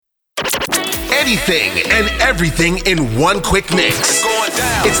Anything and everything in one quick mix.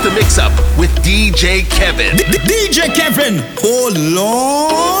 It's the Mix Up with DJ Kevin. DJ Kevin, oh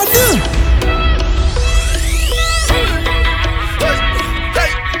Lord.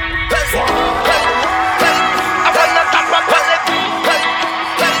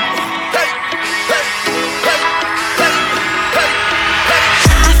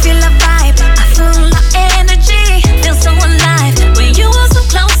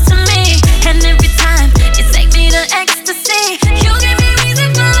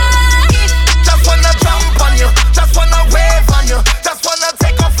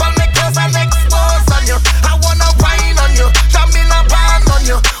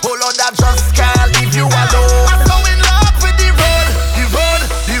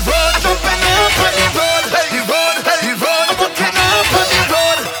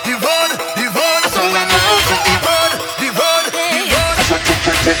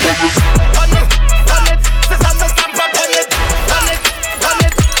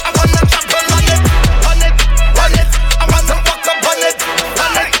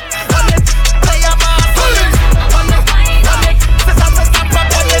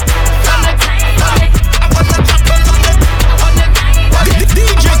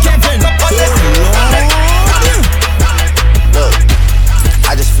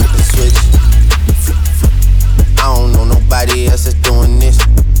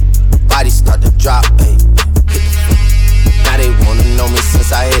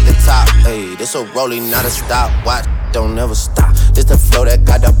 So rolling, not a stop, watch, don't never stop. This the flow that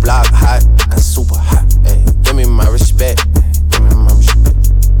got the block hot, and super hot. Ay, give me my respect, give me my respect.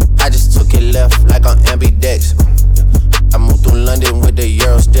 I just took it left like on ambidex. I moved through London with the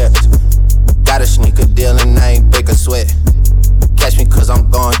Euro steps. Got a sneaker deal and I ain't break a sweat. Catch me cause I'm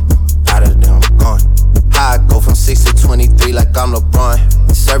gone, out of there I'm gone. How I go from 6 to 23 like I'm LeBron.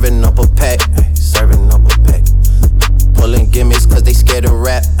 Serving up a pack, serving up a pack. Pulling gimmicks cause they scared to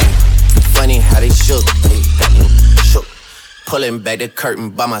rap. Funny how they shook, they got me shook. Pulling back the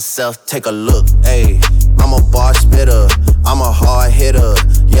curtain by myself, take a look, ayy. I'm a bar spitter, I'm a hard hitter.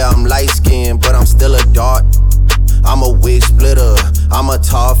 Yeah, I'm light skinned, but I'm still a dart. I'm a wig splitter, I'm a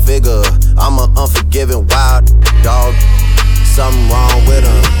tall figure. I'm an unforgiving wild dog. Something wrong with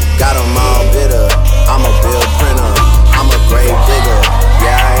him, got him all bitter. I'm a bill printer, I'm a grave digger.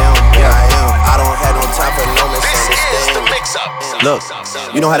 Yeah, I am, yeah, I am. I don't have no time for no misunderstanding. Look,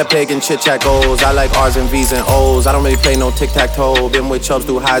 you know how the pagan chit-chat goes. I like R's and V's and O's. I don't really play no tic-tac-toe. Been with chubs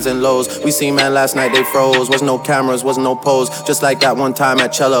through highs and lows. We seen man last night, they froze. Wasn't no cameras, wasn't no pose. Just like that one time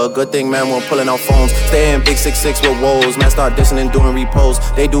at Cella. A good thing man weren't pulling out phones. Stay in big 6'6" with woes. Man start dissing and doing repos.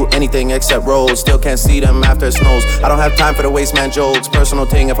 They do anything except rolls. Still can't see them after it snows. I don't have time for the waste man jokes. Personal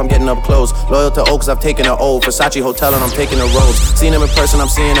thing if I'm getting up close. Loyal to Oaks, I've taken an O. Versace Hotel and I'm taking the roads. Seen them in person, I'm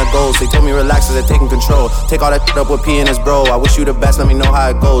seeing a ghost. They told me relax as they're taking control. Take all that shit up with P and his bro. I wish you the best, let me know how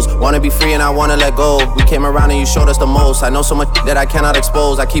it goes. Wanna be free and I wanna let go. We came around and you showed us the most. I know so much that I cannot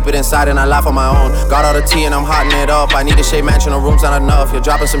expose. I keep it inside and I laugh on my own. Got all the tea and I'm hotting it up. I need a shade mansion, the room's not enough. You're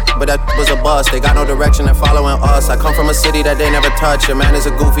dropping some but that was a bust. They got no direction, they're following us. I come from a city that they never touch. Your man is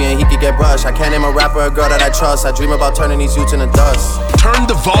a goofy and he could get brushed. I can't name a rapper or a girl that I trust. I dream about turning these youths into dust. Turn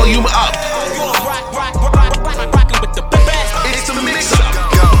the volume up. It's the Mix Up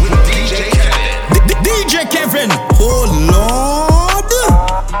with DJ Kevin. DJ Kevin, oh Lord.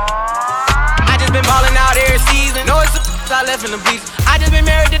 I just been ballin' out every season. No excuses, I left in the beach. I just been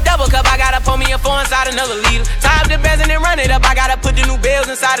married to double cup. I gotta pour me a 4 inside another liter. Tie up the bands and then run it up. I gotta put the new bells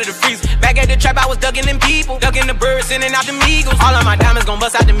inside of the freezer. Back at the trap, I was ducking them people, ducking the birds, sending out them eagles. All of my diamonds gon'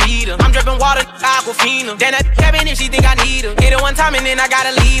 bust out the meter. I'm dripping water, Aquafina. Then I cabin if she think I need her. Hit her one time and then I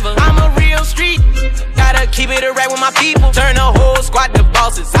gotta leave her. I'm a real street, gotta keep it a rap with my people. Turn the whole squad to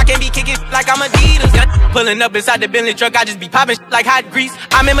bosses. I can't be kicking like I'm Adidas. Pulling up inside the Bentley truck, I just be popping like hot grease.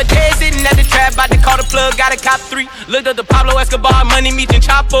 I'm in my dead sitting at the trap, about to call the plug, got a cop 3. Looked up the Pablo Escobar, money meet and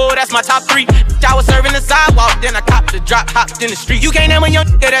Chapo, that's my top 3. I was serving the sidewalk, then I copped the drop, hopped in the street. You can't name a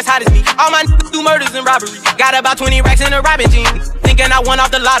young nigga that's hot as me. All my niggas do murders and robbery. Got about 20 racks in a robbing jean, thinking I won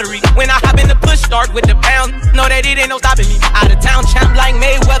off the lottery. When I hop in the push start with the pound, know that it ain't no stopping me. Out of town champ like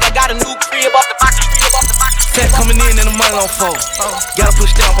Mayweather, got a new crib off the box. Set coming in and the money on four. Gotta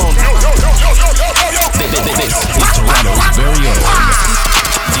push stamp on it. This is Toronto's very own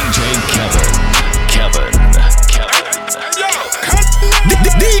DJ Kevin.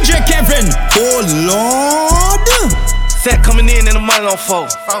 DJ Kevin, oh Lord. Set coming in and the money on four.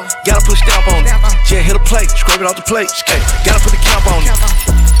 Gotta put stamp on it. Yeah, hit a plate, scrape it off the plate. Gotta put the camp on it.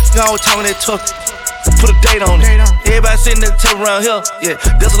 You always talking that tough. Put a date on it. Everybody sitting at the table around here. Yeah,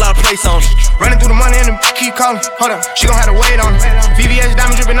 there's a lot of place on it. Running through the money and the keep calling. Hold up, she gon' have to wait on it. VVS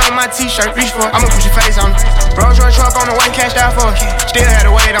diamond dripping on my a t-shirt, reach for it. I'ma put your face on it. Rolls Royce truck on the way, cashed out for it. Still had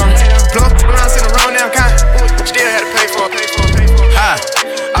to wait on it. Plug around to the road now, kind. Still had to pay for it. Hi,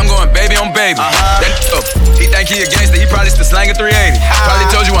 I'm going baby on baby. That up. He think he a gangster, he probably still slanging 380. Probably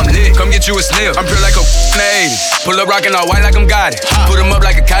told you I'm lit, come get you a sniff. I'm pure like a 80. Pull up rockin' all white like I'm got it. Put him up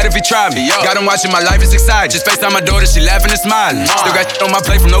like a kite if he try me. Got him watching my life is exciting. Just FaceTime my daughter, she laughing and smiling. Still got shit on my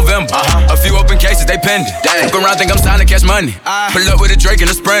plate from November. A few open cases, they pending. Look around, think I'm signed to cash money. Pull up with a Drake and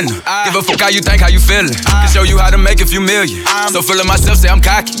a Sprinter. Give a fuck how you think, how you feeling. Can show you how to make a few million. So feeling myself, say I'm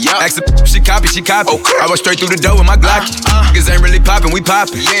cocky. Ask the she copy. I walk straight through the door with my Glocky. Niggas ain't really poppin', we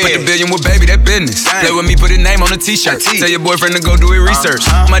poppin'. Put the billion with baby, that business. Play with me, put his name on a t-shirt. Tell your boyfriend to go do his research.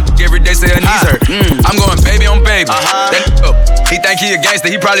 My dick every day say her knees hurt. I'm going baby on baby. That up. He think he a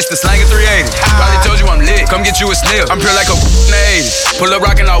gangster, he probably still slanging 380. Probably told you I'm lit, come get you a sniff. I'm pure like a 80. Pull up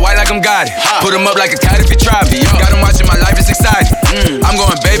rockin' all white like I'm got it. Put him up like a kite if he try me. Got him watching my life is exciting. I'm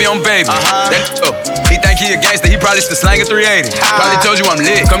going baby on baby. That up. He think he a gangster, he probably still slanging 380. Probably told you I'm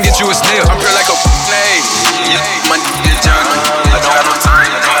lit, come get you a sniff. I'm pure like a 80. My nigga jungle. I don't have no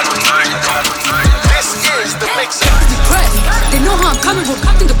time. This is the mix-up. They know how I'm coming, we're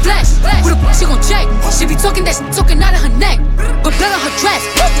popping the flash. With a she gon' check. She be talking that shit talking out of her neck. But blood on her dress.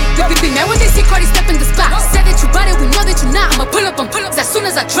 Be mad when they see Cardi step in the spot. Said that you bought it, we know that you not. I'ma pull up on pull-ups as soon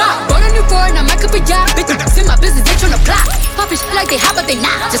as I drop. Bought a new Ford, now mic up a yacht. Bitch, in my business, they tryna plot. Poppin' shit like they hot, but they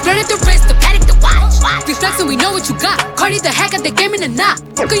not. Just spread at the wrist, the paddock, the watch. We flexin', we know what you got. Cardi the hack at the game in the knot.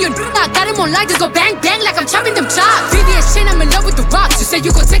 Fuck your I got him on light, just go bang, bang like I'm chopping them chops. VVS chain, I'm in love with the rocks. You said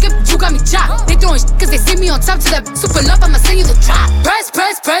you gon' take it, you got me chopped. They throwin' shit cause they see me on top to that super love, I'ma send you the drop.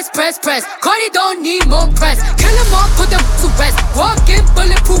 Press. Cardi don't need more press. Kill them all, put them to rest. Walk in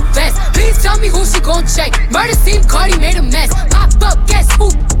bulletproof vest. Please tell me who she gon' check. Murder scene, Cardi made a mess. Pop up, guess who?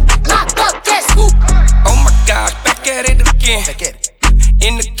 Oh my gosh, back at it again.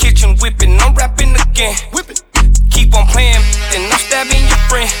 In the kitchen whipping, I'm rapping again. Keep on playing, then I'm stabbing your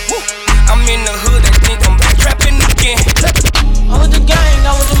friend. I'm in the hood, I think I'm back trapping again. I was the gang,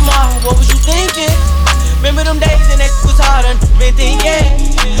 I was the mob, what was you thinking? Remember them days and that was hard and been thinking.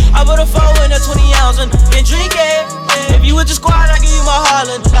 I put a 4 in a 20 ounce and been drinking. If you with the squad, I give you my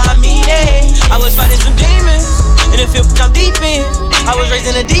Harlan. I mean it. I was fighting some demons, and it feel I'm deep in. I was raised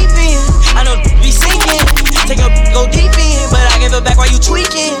in the deep end. I know be sinking. Take a go deep in, but I give it back while you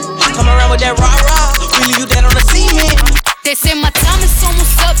tweaking. Come around with that rah-rah, we leave you dead on the cement. They say my time is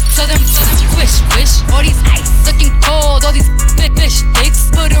almost up, so them wish. All these ice looking cold, all these fish sticks.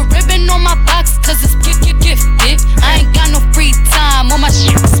 Put a ribbon on my box, cause it's gifted. I ain't got no free time, all my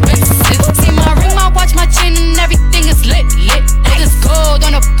shit expensive. See my ring, my watch, my chain, and everything is lit. Niggas gold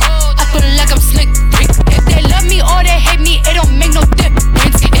on the pole, I feel like I'm slick. If they love me or they hate me, it don't make no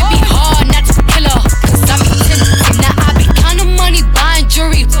difference. It be hard not to kill her, cause I'm intense. Now I be counting money, buying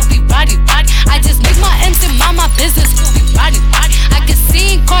jewelry, be body. I just make my M's and mind my business, be body. I can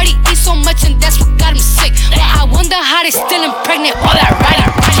see Cardi eat so much and that's what got him sick. But I wonder how they still impregnate all that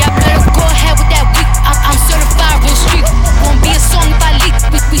riding. Y'all better go ahead with that week. I'm certified real street. Won't be a song if I leak.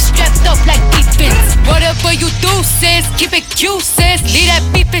 We strapped up like defense. Whatever you do, sis, keep it cute, sis. Leave that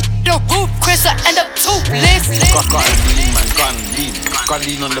beef bitch on the roof, Chris, I end up toothless. Gun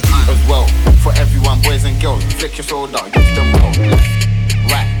lean on the beat as well. For everyone, boys and girls, flick your shoulder, give them well.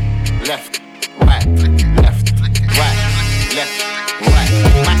 Left, right, left, right.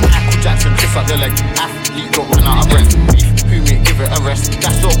 Michael Jackson, kiss up the leg. Athlete, don't run out of breath. Who me, give it a rest.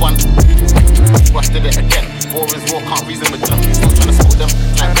 That's the one. Rush did it again. War is war, can't reason with them. Still trying to score them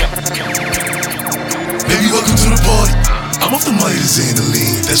like that. Baby, welcome to the party. I'm off the money to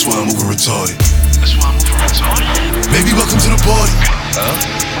Xandaline, that's why I'm moving retarded. Baby, welcome to the party.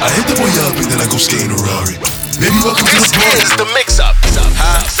 I hit the boy up and then I go skate in a Rari. Baby, welcome to the party. This is the mix-up.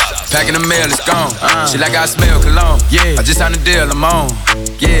 Packing the mail, it's gone. She like I smell cologne. I just signed a deal, I'm on.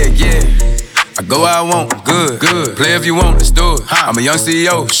 I go where I want, good. Play if you want, let's do it. I'm a young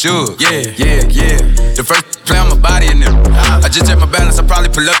CEO, sure. The first play on my body in them. I just check my balance, I probably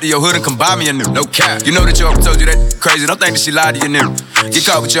pull up to your hood and come buy me a new. No cap. You know that your told you that crazy, don't think that she lied to you new. Get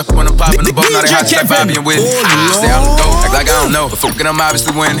caught with you when I'm popping the boat, now they hot just like Bobby and Whitney. Stay on the go, act like I don't know. But fucking I'm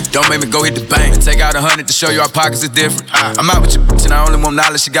obviously winning. Don't make me go hit the bank. Take out 100 to show you our pockets is different. I'm out with your bitch and I only want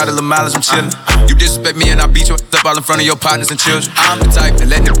knowledge, she got a little mileage, I'm chillin'. You disrespect me and I beat you up all in front of your partners and children. I'm the type that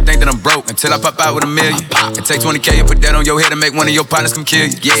let them think that I'm broke until I pop out with $1 million. And take 20K and put that on your head and make one of your partners come kill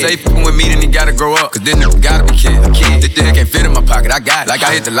you. Say fucking with me, then you gotta grow up, cause then you gotta be killed. This thing can't fit in my pocket, I got it, like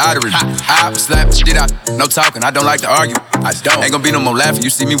I hit the lottery. I slap the shit out, no talking, I don't like to argue. I don't. Ain't gonna be no more laughing, you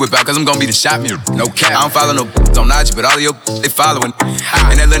see me whip out, cause I'm gonna be the shot mirror. No cap, I don't follow no on Nachi, but all of your they following.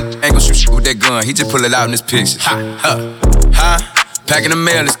 And that little ain't gon' shoot shit with that gun, he just pull it out in his pictures. Packing the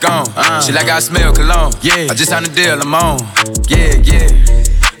mail, it's gone. She like I smell cologne. Yeah, I just signed a deal, I'm on. Yeah, yeah.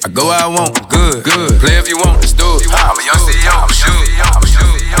 I go where I want, good, good. Play if you want, let's do it. I'm a young CEO, I'm a shoot.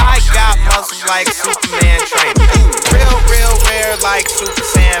 I got muscles like Superman trainer. Real rare like Super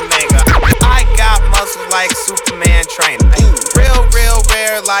Saiyan Mega. I got muscles like Superman trainer. Real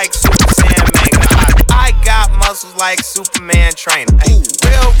rare like Super Saiyan Mega. I got muscles like Superman trainer.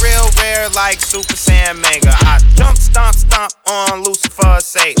 Real rare like Super Saiyan Mega. I jump, stomp on Lucifer's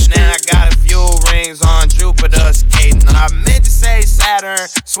Satan. Now I got a few rings on Jupiter skating. I meant to say Saturn,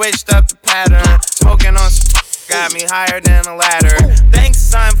 switched up the pattern. Smoking on got me higher than a ladder.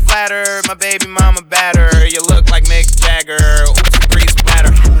 Thanks, I'm flattered. My baby mama batter. You look like Mick Jagger. Oops, grease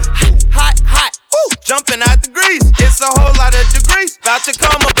splatter. Hot, ooh, jumping out the grease. It's a whole lot of degrees. About to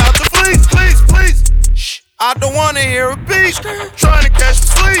come, about to please. Shh, I don't wanna hear a beat. Trying to catch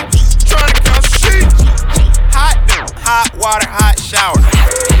some sleep. Trying to count some sheep. Hot water, hot shower.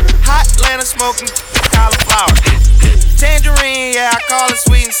 Hot Atlanta smoking cauliflower. Tangerine, yeah, I call it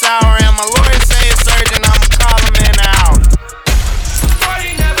sweet and sour. And my lawyer say it's urgent, I'ma call him in an hour.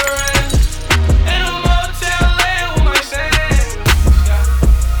 Party never ends. In a motel laying with my sand.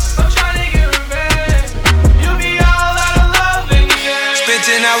 I'm trying to get revenge. You be all out of love in the end. Spent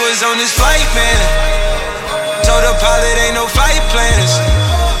 10 hours on this flight, man. Told the pilot ain't no flight plans.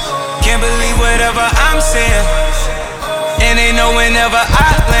 Can't believe whatever I'm saying. And they know whenever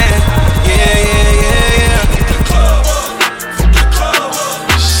I land. Yeah.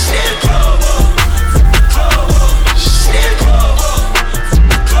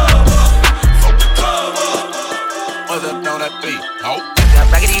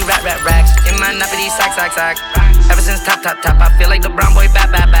 Raggedy racks in my nappity sack. Ever since top, I feel like the brown boy back.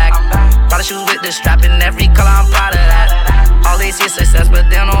 Prada shoes with the strap in every color, I'm proud of that. All they see is success, but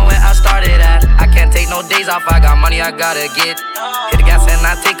they don't know where I started at. I can't take no days off, I got money I gotta get. Hit the gas and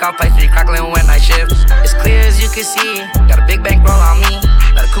I take off, pipe 3 crackling when I shift. It's clear as you can see, got a big bankroll on me.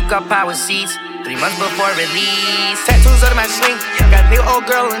 Let a coupe got power seats, 3 months before release. Tattoos under my sling, got a new old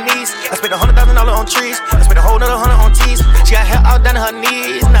girl on her knees. I spent $100,000 on trees, I spent a whole nother 100 on tees. She got hair all down to her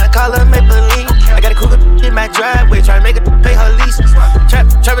knees, now I call her Maybelline. I got a cougar in my driveway, try to make her pay her lease.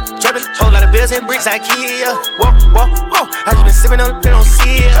 Trappin', whole lot of bills and bricks, IKEA. Whoa, I just been sippin' on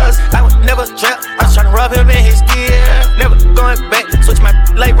Sears. I would never trap, I was tryna rub him in his gear. Never going back, switch my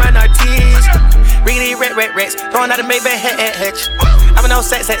like Ryan Ortiz. Riggedy rats, throwing out the Maybach hatch. I'm an old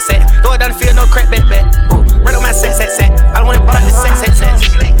set, throw it down the field, no crack back. Run on my set. I don't wanna buy the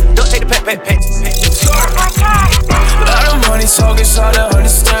set. Don't take the pet. A lot of money talking, so to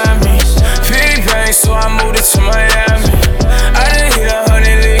understand me. Pretty bang, so I moved it to Miami. I done hit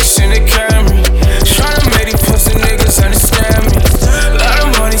 100 licks in the Camry. Tryna make these pussy niggas understand me. A lot of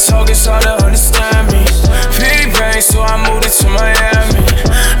money talking, so to understand me. Pretty bang, so I moved it to Miami.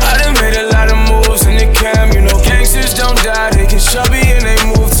 I done made a lot of moves in the cam. You know gangsters don't die, they get chubby and they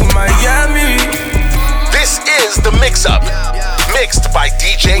move to Miami. This is the mix-up, mixed by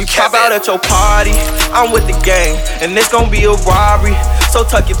DJ we Kevin. Pop out at your party, I'm with the gang, and it's gon' be a robbery. So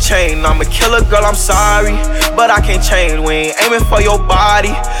tuck your chain, I'm a killer girl, I'm sorry, but I can't change. We ain't aiming for your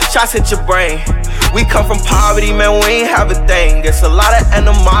body, shots hit your brain. We come from poverty, man, we ain't have a thing. It's a lot of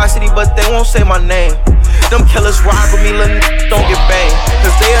animosity, but they won't say my name. Them killers ride with me, little don't get banged.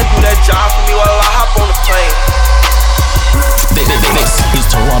 Cause they'll do that job for me while I hop on the plane. This is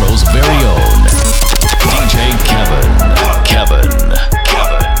Toronto's very own DJ Kevin.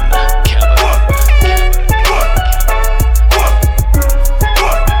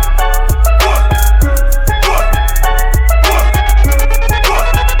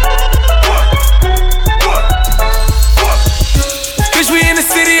 Bitch, we in the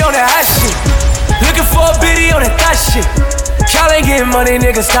city on that hot shit. Looking for a biddy on that thot shit. Y'all ain't getting money,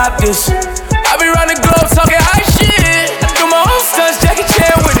 nigga, stop this. I be round the globe talking high shit. I do my own stunts, Jackie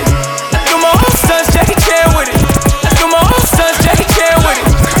Chan with it. I do my own stunts, Jackie Chan with it. I do my own stunts, Jackie Chan with it.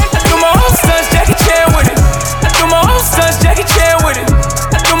 I do my own stunts, Jackie Chan with it. I do my own stunts, Jackie Chan with it.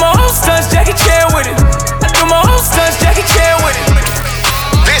 I do my own stunts, Jackie Chan with it. I do my own stunts, Jackie Chan with it.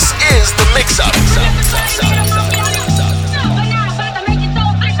 This is the mix-up.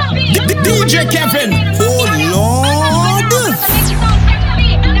 DJ Kevin, oh Lord.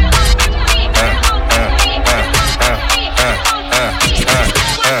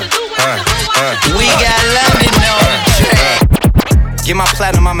 We got London on the track. Get my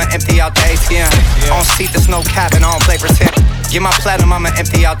platinum, I'ma empty out the ATM. On seat, there's no cabin, I don't play pretend. Get my platinum, I'ma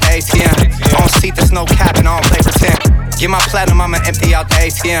empty out the ATM. On seat, there's no cabin, I don't play pretend. Get my platinum, I'ma empty out the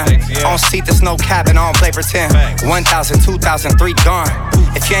ATM. On seat, there's no cabin, I don't play pretend. 1,000, 2,000, 3 gone.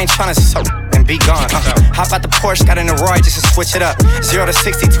 If you ain't tryna so then be gone. Hop out the Porsche, got in the Roy just to switch it up. 0 to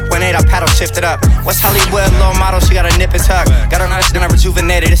 60, 2.8, I paddle shift it up. West Hollywood, low model, she got a nip and tuck. Got on ice, then I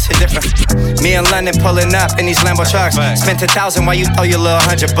rejuvenated, it's a different. Me in London pulling up in these Lambo trucks. Spent 1,000 while you throw your little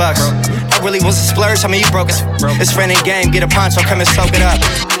 $100. That really was a splurge, I mean you broke it. It's friendly game, get a poncho, come and soak it up.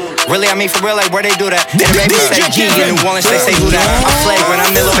 Really, I mean for real, like where they do that? And the baby say G, in New Orleans they say who that? I'm flagrant, I'm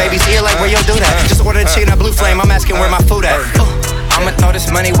in little baby's ear, like where yo do that? Just ordered a chicken at Blue Flame, I'm asking where my food at. I'ma throw this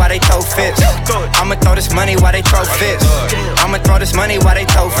money while they throw fits. I'ma throw this money while they throw fits. I'ma throw this money while they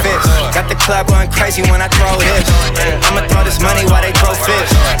throw fits. Got the club going crazy when I throw this. I'ma throw this money while they throw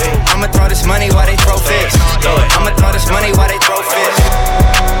fits. I'ma throw this money while they throw fits. I'ma throw this money while they throw fits.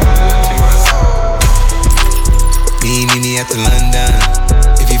 Me after London.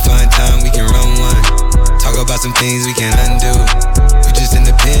 If you find time, we can run one. Talk about some things we can undo. You just in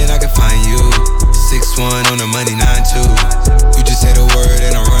the pen, I can find you. 6'1" on the money, 9'2". You just say the word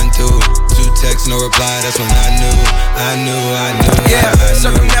and I run through. 2 texts, no reply, that's when I knew. Yeah,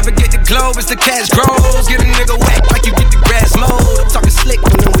 circumnavigate the globe as the cash grows. Get a nigga whack like you get the grass mowed. I'm talking slick,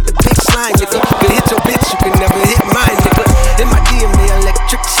 when I'm with the big slime, nigga. You can hit your bitch, you can never hit mine, nigga. In my DM, the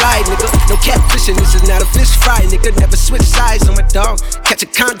electric slide, nigga. No catfishing, this is not a fish fry, nigga. Never switch sides on my dog. Catch a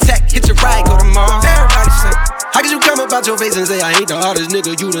contact, hit your ride, go to Mars. Everybody say, how could you come about your face and say I hate the hardest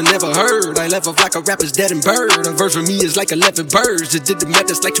nigga you'd have never heard? I left off like a rapper's dead and bird. A verse for me is like 11 birds. Just did the math,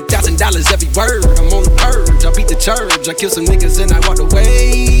 that's like $2,000 every word. I'm on the purge, I beat the church. I killed some niggas and I walked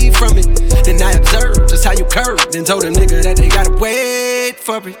away from it. Then I observed just how you curved and told them nigga that they gotta wait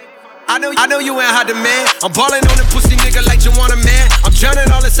for it. I know you ain't hot demand. I'm ballin' on the pussy nigga like you want a man. I'm drowning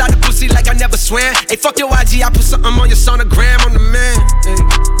all inside the pussy like I never swam. Hey, fuck your IG, I put something on your sonogram. I'm the man.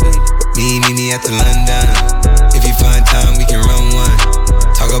 Me after London. If you find time, we can run one.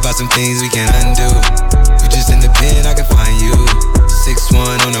 Talk about some things we can undo. You just in the pen, I can find you.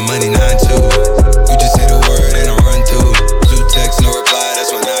 6'1" on the money, 9'2". You just say the word and I run through. 2 texts, no reply, that's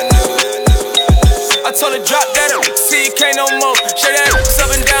when I knew. I told her drop that up, see you can't no more. Shake that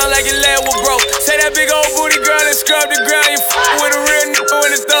up and down like your leg was broke. Say that big old booty girl and scrub the ground. You with a real nigga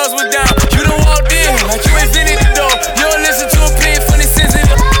when his thumbs was down. You done walked in like you invented the door. You don't listen to a opinion from the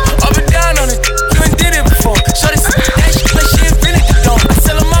sensitive. Up and down on it, you ain't did it before. Shorty said that shit like she invented the door. I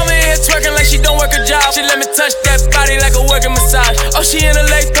tell her mama in here twerking like she don't work a job. She let me touch that body like a working massage. Oh, she in her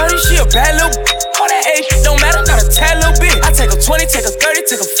late 30s, she a bad little all that age don't matter, not a tad little bit. I take her 20, take her 30,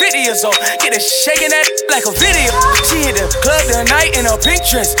 take her 50 years old. Get her shaking that like a video. She hit the club the night in her pink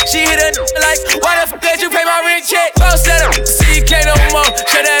dress. She hit her like, why the fuck did you pay my rent check? Bounce that up, see you can't no more.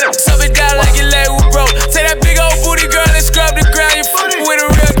 Shut that up, sub it down like your leg was broke. Take that big old booty girl and scrub the ground. You fucking with a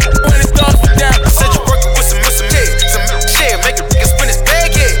real when his thumbs was down. I said you working with some yeah, some shit. Make a nigga spin his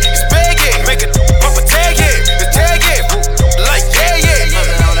bag, yeah, his bag, yeah. Make a bump a tag, yeah, the tag, yeah. Like yeah.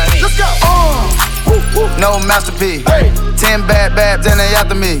 Let's go. No masterpiece. 10 bad then they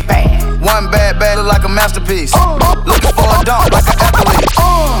after me. 1 bad look like a masterpiece. Looking for a dunk like an athlete.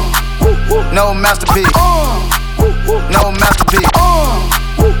 No masterpiece. No masterpiece.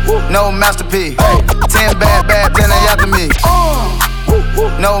 No masterpiece. 10 bad then they after me.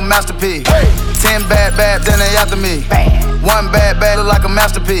 No masterpiece. 10 bad then they after me. 1 bad look like a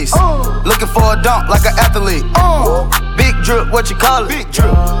masterpiece. Looking for a dunk like an athlete. Big drip, what you call it? Big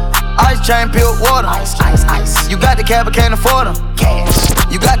drip. Ice chain, peeled water. Ice. You got the cab, but can't afford them.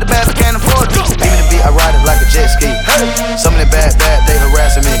 You got the bag, but can't afford them. Give me the beat, I ride it like a jet ski. Some of the bad, they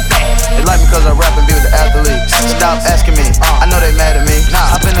harassing me. They like me cause I rap and be with the athletes. Stop asking me, I know they mad at me.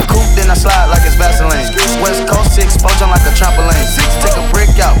 Hop in the coupe, then I slide like it's Vaseline. West Coast 6, poach on like a trampoline. Take a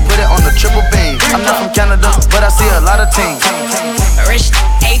brick out, put it on the triple beam. I'm not from Canada, but I see a lot of teams. Rich,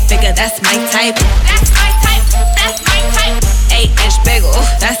 8-figure, that's my type. That's my type, that's my type. 8-inch bagel,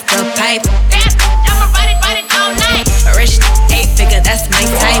 that's the pipe. I'ma ride it all night. Rich, 8-figure, that's my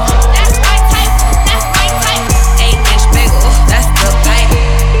type. That's my type, that's my type. 8-inch bagel, that's the pipe.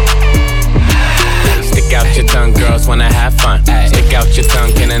 Stick out your tongue, girls wanna have fun. Stick out your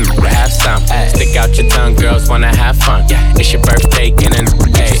tongue, can a have some. Stick out your tongue, girls wanna have fun. It's your birthday, can a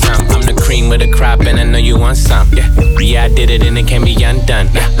some. I'm the cream with a crop and I know you want some. Yeah, I did it and it can't be undone.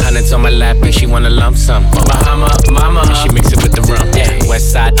 Hundreds on my lap and she wanna lump some. Bahama, mama, and she mix it with the rum.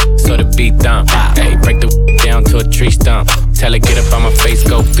 West side, so the beat dump. Hey, break the down to a tree stump. Tell her get up on my face,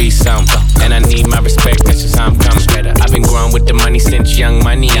 go be some. And I need my respect, that's just how I'm coming. I've been growing with the money since young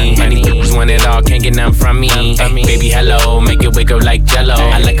money. Honey, want it all, can't get none from me. Hey, baby, hello, make it wiggle like jello.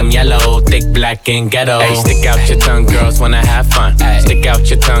 I like them yellow, thick, black, and ghetto. Hey, stick out your tongue, girls wanna have fun. Stick out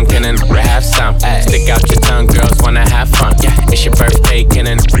your tongue, can a have some. Stick out your tongue, girls wanna have fun. It's your birthday, can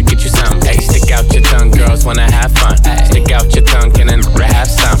a get you some. Hey, stick out your tongue, girls wanna have fun. Stick out your tongue, can a have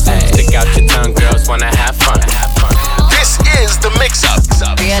some. Stick out your tongue.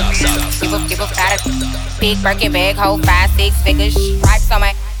 big Birkin bag, hold 5-6 figures. Stripes on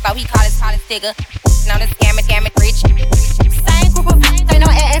my so he call his sticker. Now the scammer, rich. Same group of ain't no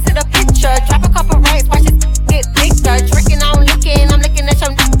ass to the picture. Drop a couple racks, watch it get bigger. Drinking on licking, I'm looking at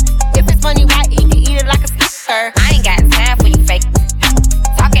your. If it's money right, he can eat it like a sticker. I ain't got time for you fake.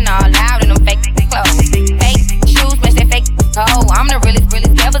 Talking all loud in them fake clothes. Fake shoes, match that fake gold. I'm the realest,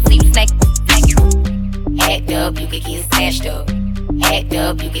 never see you snake. Act up, you can get smashed up. Act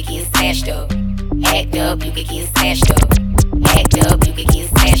up, you can get smashed up. Act up, you can get smashed up. Act up, you can get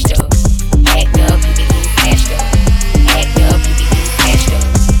smashed up. Act up, you can get smashed up. Act up, you can get smashed up.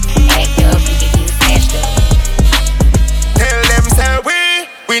 Act up, you can get smashed up. Tell them say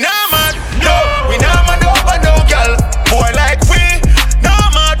we not mad, no. We not mad over no girl. Boy like we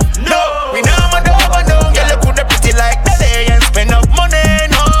not mad, no. We not mad over no girl. You coulda pretty like Daddy and spend up money,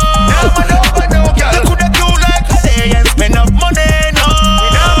 no. Not mad over no girl. You coulda cute like Daddy and spend up money, no. We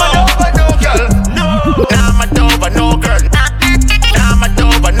not mad over no girl, no. Not mad over no girl. Not mad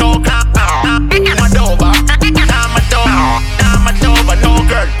over no girl. Mad over. Not mad over no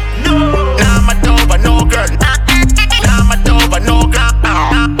girl. No. Not mad over no girl. Not mad over no girl.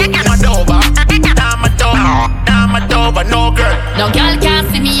 Mad over no girl. No girl can't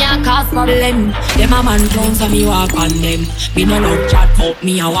see me and cause problem. Them a man clowns so me walk on them. Me no love chat up,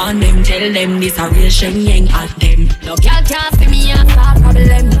 me I want them. Tell them this a real Shenyang anthem. No girl can't see me and cause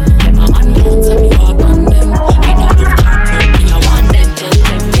problem. Them a man clowns so me walk on them. Me no love chat up, me I want them. Tell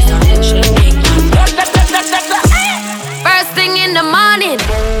them this a real Shenyang anthem. First thing in the morning,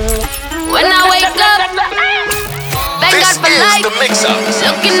 when I wake up, thank God for life.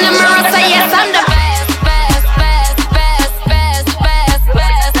 Look in the mirror, say yes, I'm the best.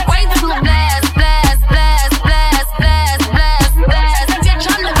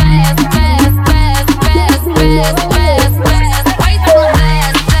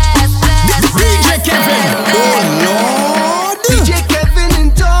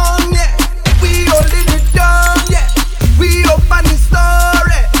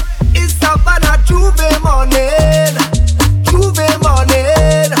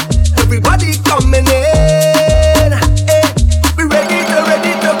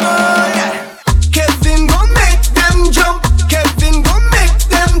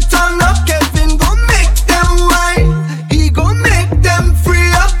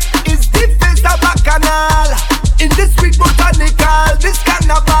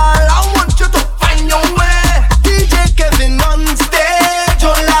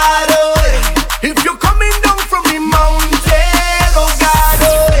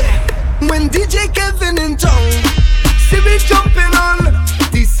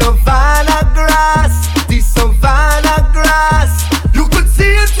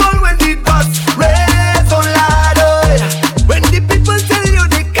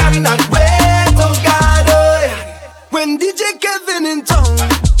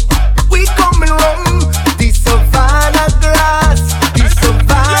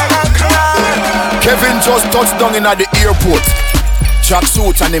 Touchdown in at the airport.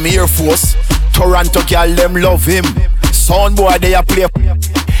 Tracksuit and him Air Force. Toronto girl them love him. Sound boy they a play.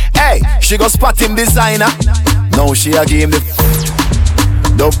 Hey, she go spot him designer. Now she a give him the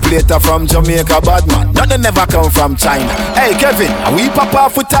dub plater from Jamaica, bad man. Nothing never come from China. Hey Kevin, we pop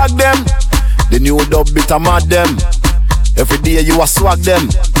off we tag them. The new dub bitter mad them. Every day you a swag them.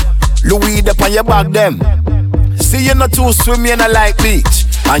 Louis up on your bag them. See you not too swim, you not like beach.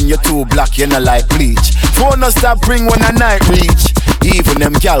 And you too black, you not like bleach. Phone no stop ring when a night reach. Even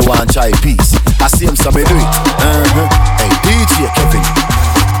them gal want try peace. I see him so me do it. Hey DJ Kevin,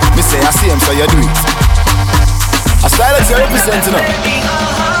 me say I see him so you do it. I silence you representing them.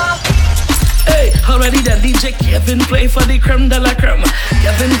 Hey, already that DJ Kevin play for the creme de la creme.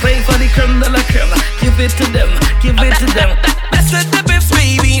 Kevin play for the creme de la creme. Give it to them, give it to them. Best of the best,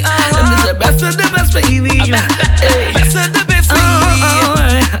 baby. And it's the best of the best, baby. Hey, best of the best, baby.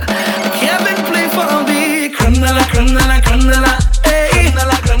 Kevin play for the creme de la creme de la creme de la. Hey, creme de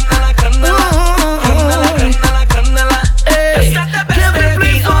la creme de la creme de la. Creme de la creme de la creme de la. Hey, Kevin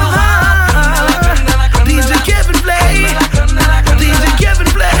play for DJ Kevin play. DJ Kevin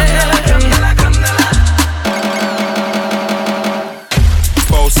play.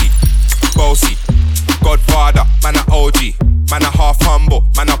 Bossy, Godfather, man a OG, man a half humble,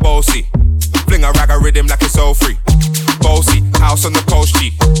 man a bossy. Fling a rag a rhythm like it's all free. Bossy, house on the coast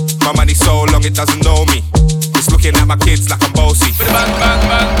G. My money so long it doesn't know me. It's looking at my kids like I'm bossy. Bang, bang,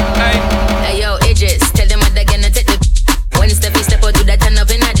 bang, hey. Hey yo, Idris, tell them what they're gonna take the. When step out, do that turn up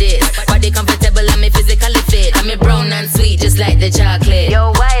in a dish. Body comfortable, I'm physically fit. I'm brown and sweet, just like the chocolate.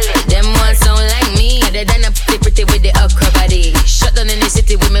 Yo, Wiley, them ones sound like me. They done a pretty with the okra body. Shut down in the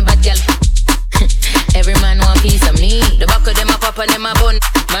city with me bad girl. Every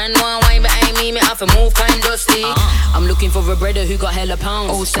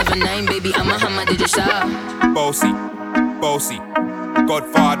pounds. 079, baby, I'm a hammer, did you shop? Bossy, bossy,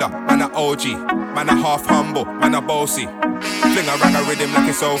 Godfather, man a OG, man a half humble, man a bossy. Fling a rag a rhythm like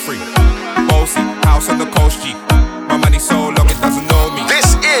it's so free. Bossy, house on the coast G. My money so long it doesn't know me.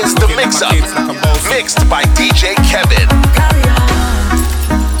 This is the mix-up, mixed by DJ Kevin.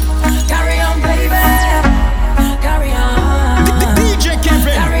 Carry on, baby. Carry on. DJ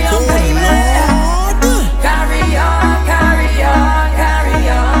Kevin. Carry on, baby. Carry on, carry on, carry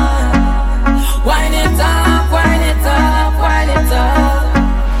on. Wind it up, wind it up, wind it up.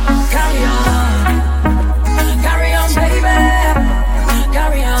 Carry on. Carry on, baby.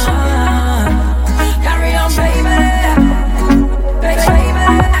 Carry on. Carry on, baby. Baby,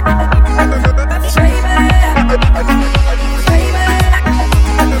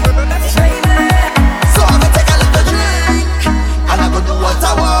 So I'm gonna take a little drink, and I go do what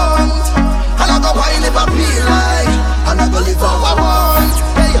I want, and I go wine if I feel like, and I go live how I want.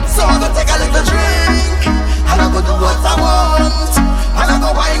 Hey, so I'm gonna take a little drink, and I go do what I want, and I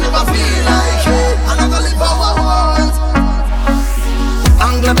go wine if I feel like, and I go live how I want.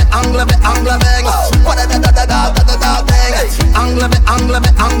 Angle bang, what da da da da da da da bang. Angle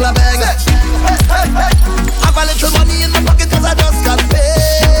bang. Have a little money in my pocket 'cause I just got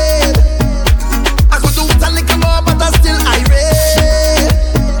paid. I could do it a little more, but I'm still irate.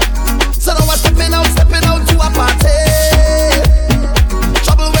 So now I'm stepping out to a party.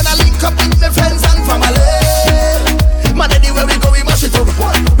 Trouble when I link up with my friends and family. Man, anywhere we go, we mash it up.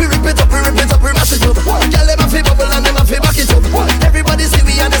 We rip it up, we mash it up. Girl, them a fi bubble and them a fi back it up. Everybody see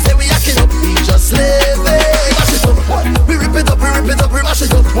we and they say we acting up. We just live it, mash it up. We rip it up, we mash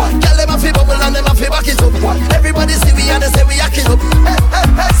it up. Girl, them a fi bubble and them a fi back it up. Everybody see we and they say we acting up.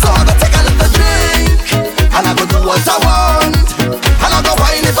 So I go take a little drink, and I go do what I want, and I go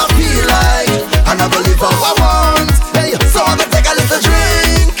wine if I feel like, and I go live how I want. Hey, so I go take a little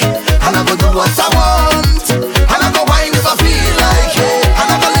drink, and I go do what I want, and I go wine if I feel like,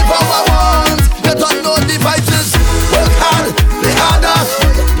 and I go live how I want. You don't know the vices. Work hard, play harder.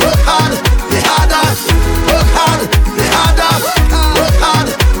 Work hard, play harder. Work hard, play harder. Work hard,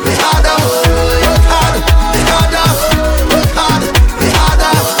 play harder. Work hard, play harder. Work hard, play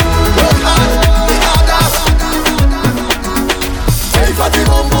harder. Work hard, play harder. Hey, fatty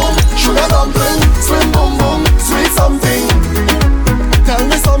boom boom, sugar dumpling, sweet boom boom, sweet something. Tell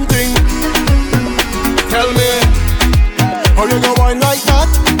me something. Tell me how you go wine like that.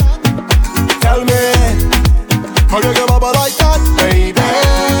 Tell me how you go bubble like that, baby.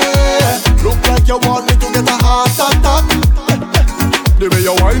 Look like you want me to get a heart attack. The way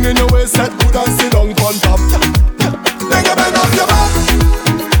you wine in your waist, set good and sit down on top. Then you bend up your back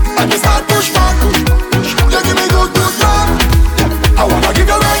and you start push back. You give me good love. I wanna give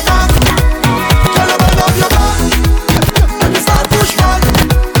you right back. Tell you bend up your back and you start push back.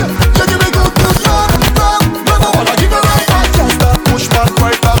 You give me good love. I wanna give you right back. Just start push back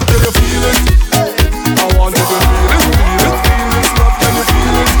right back till you feel it. I want you to feel it, feel this love, can you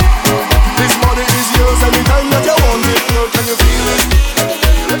feel it? This money is yours anytime that you want it, girl, can you feel it?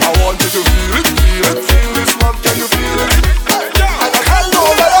 I want you to feel it, feel this love, can you feel it? And I can't know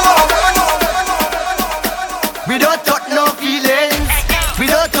better. We don't touch no feelings, we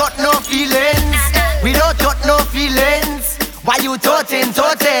don't touch no feelings, we don't touch no feelings. Why you totin'?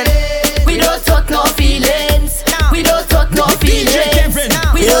 We don't touch no feelings, we don't touch no feelings,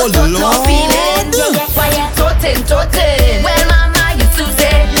 we don't touch no feelings. Why you totin'? Well, mama used to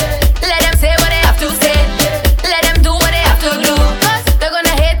say, let them say what they have to say, let them do what they have to do, 'cause they're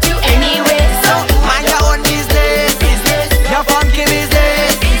gonna hate you anyway. So mind your own business, your funky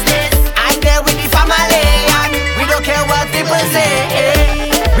business. I'm there with the family and we don't care what people say.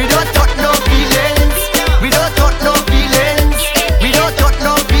 We don't touch no feelings, we don't touch no feelings, we don't touch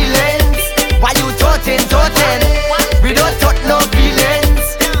no feelings. Why you totin'? We don't touch no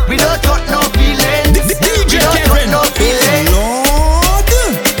feelings, we don't touch no feelings, we don't touch no feelings.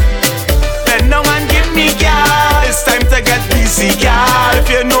 Bend down and give me, girl. It's time to get busy, girl. If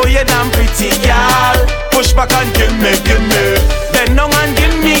you know you're damn pretty, girl, push back and give me. Bend down and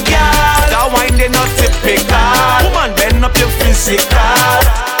give me, girl. That wine they not typical. Woman, bend up your physical.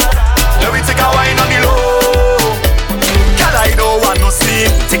 Let me take a wine on the low. Girl, I don't want no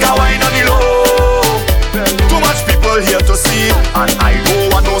sleep. Take a wine on the low. Too much people here to see, and I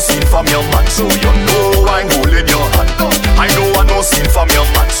don't want no scene from your man. So you know I'm holding your hand. I don't want no scene from your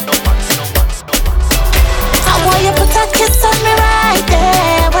man. I want you put a kiss on me right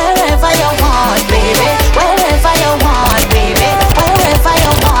there, wherever you want, baby, wherever you want, baby, wherever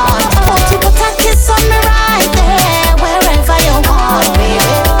you want. Won't you put a kiss on me right there, wherever you want, baby,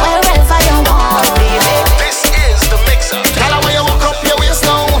 wherever you want, baby. This is the mix-up. Girl, when you walk up, you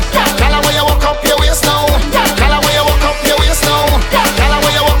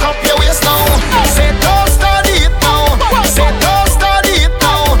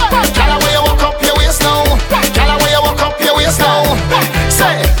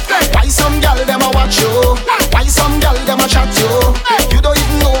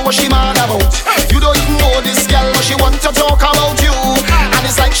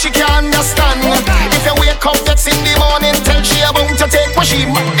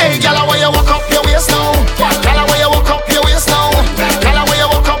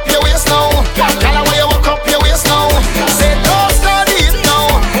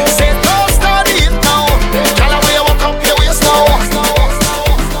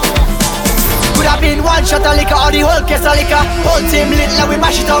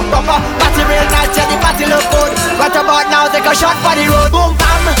over. Party real nice, yeah, the party look good. Right about now, take a shot for the road. Boom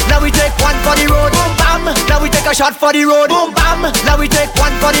bam, now we take one for the road. Boom bam, now we take a shot for the road. Boom bam, now we take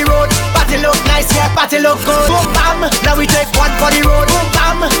one for the road. Party look nice, yeah, party look good. Boom bam, now we take one for the road. Boom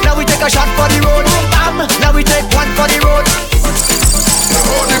bam, now we take a shot for the road. Boom bam, now we take one for the road.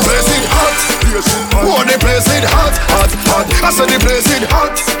 Oh, the place is hot. Oh, the place is hot, hot, hot. I said the place is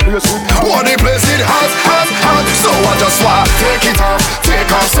hot. Oh, the place is hot, hot, hot. So I just want take it off, take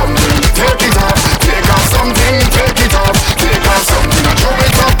off something, take it off, take off something, take it off, take off something. I throw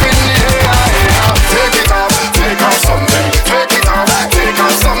it up in the air. Take it off, take off something, take it off, take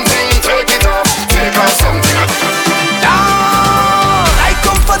off something, take it off, take off something. Down, I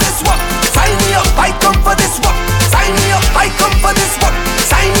come for this work. Sign me up, I come for this work. Sign me up, I come for this work.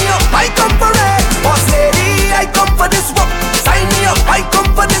 Sign me up, I come for it. Boss lady, I come for this work. Sign me up, I come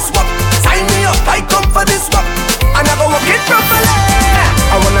for this work. Sign me up, I come for this work. I never work it properly.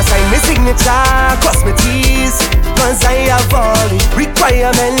 I wanna sign my signature, cross my T's, cause I have all the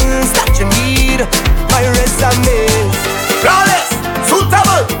requirements that you need. My resume is flawless,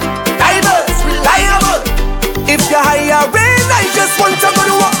 suitable, diverse, reliable. If you're hiring, I just want to go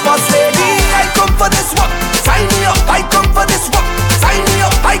to work. Boss lady, I come for this work. Sign me up, I come for this work. Sign me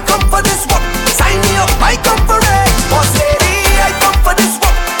up, I come for this work. Sign me up, I come for it. Boss lady, I come for this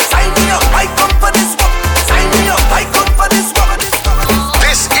work. Sign me up, I come for this work. Sign me up, I come for this work.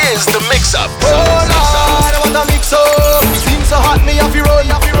 This is the mix-up. Oh Lord, I want to mix up. Seems so hot, me off the road.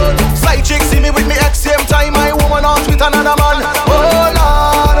 Side chick see me with me ex, same time my woman out with another man. Oh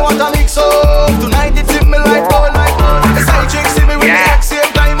Lord, I want to mix up. Tonight it's in me like all night. Side chick see me with me ex, same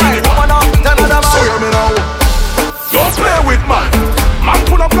time my woman out with another man. So hear me now. Don't play with man. Man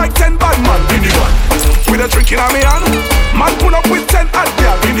pull up like 10 bad man in the van. With a drink in my hand. Man pull up with 10 hot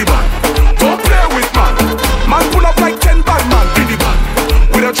girl in the van. Don't play with man. Man pull up like 10 bad man in the van.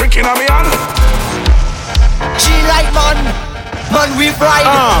 With a drink in my hand. She like man we ride.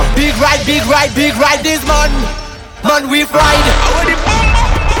 Big ride, big ride, big ride this man we ride.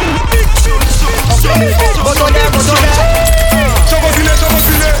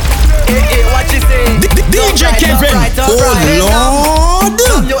 Hey, what you say? DJ Kevin. Oh Lord.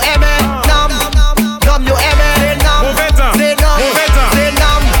 Nom you aimé, nom you aimé. Say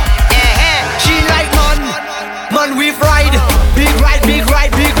nom. She like man we ride. Big ride, big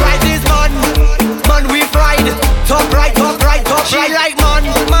ride, big ride this man we ride. Top right. She like man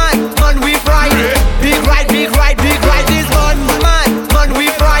we ride. Big ride, big ride, big ride this man we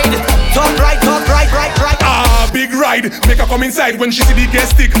ride. Top right. Big ride, make her come inside when she see the gas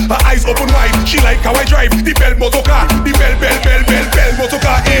stick. Her eyes open wide, she like how I drive the bell motor car. The bell motor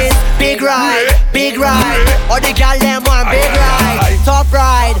car is big ride. All the gal them want big ride. Top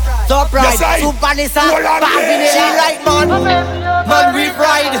ride. Yes, Super Nissan, she like man we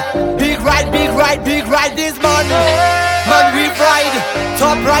ride. Big ride this man we ride.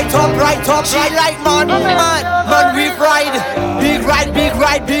 Top right. She like man we ride.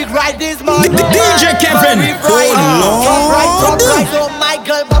 Big ride this man. DJ Kevin. Oh Lord. So my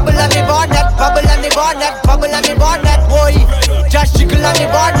girl bubble on the bonnet, boy. Just jiggle on the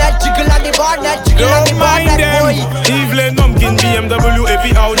bonnet, boy. Evelyn Numpkin, BMW,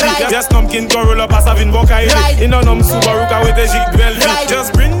 every Audi. Yes, Numpkin, Corolla, pass having Bokai. In a Num Subaru, with a Jeep Velvet.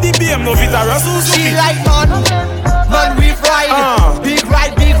 Just bring the BM, no Vita Russell. She like man we ride. Big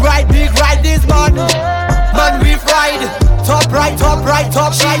ride this man we ride. Top right.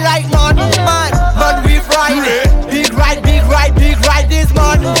 She like man we ride. Big ride this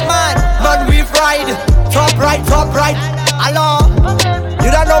man we ride. Top right. Hello. You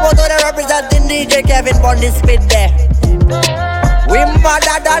don't know what they representing DJ Kevin on this spit there. We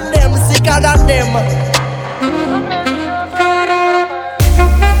madder than them, sicker than them.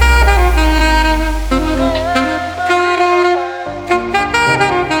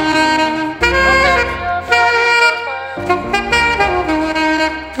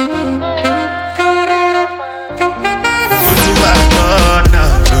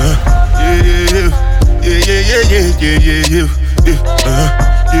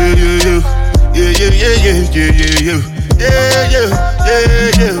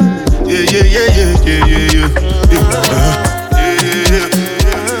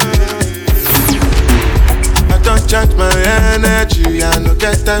 I don't charge my energy, I no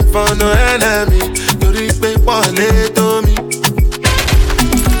get time for no enemy. You repay for to me.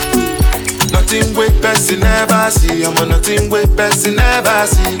 Nothing with person never see. I'm on nothing with person never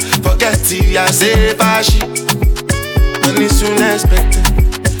see. Forget it, I say bashi. Money soon expected.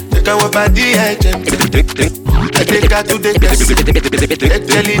 Take our body agent. take her to the test.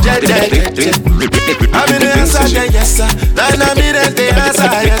 I'm in the answer, yes sir. Then I'm in the answer,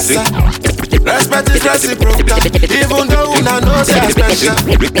 yes sir. Respect is reciprocal, even though I know say I'm special.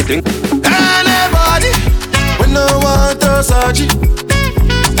 Anybody, we no want to search it.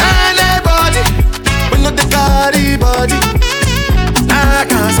 Anybody, we no the carry body. I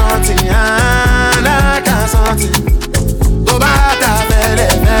can't something, I can't something. Go back to fele,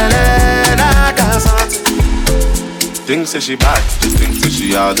 I can't something. Think say she bad, just think say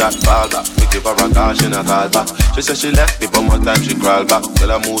she all that fall back. Me give her a call, she not call back. She say she left me, but one time she crawl back.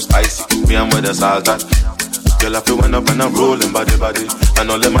 Girl I move spicy, me and with the salt that. Girl I feel when up and I'm rolling body.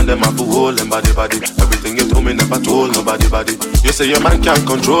 And all them and them have to hold them body. Everything you told me never told nobody body. You say your man can't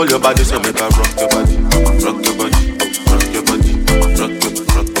control your body, so make her rock your body, rock your body, rock your body, rock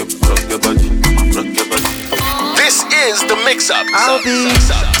your body, rock your body. This is the mix-up. I'll be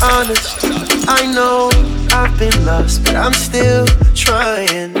honest, I know I've been lost, but I'm still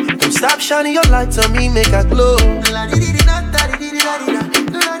trying. Don't stop shining your lights on me, make I glow.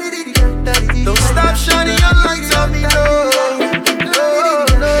 Don't stop shining your lights on me, no.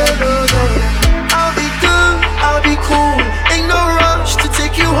 I'll be good, I'll be cool. Ain't no rush to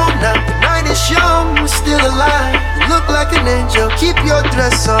take you home now. The night is young, we're still alive. You look like an angel, keep your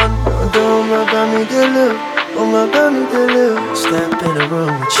dress on. Oh my God, me the look. Oh my God, me the look. Step in the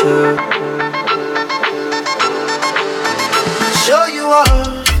room with you. Show you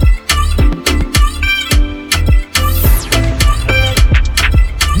all.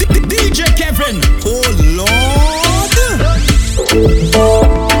 DJ Kevin, oh Lord.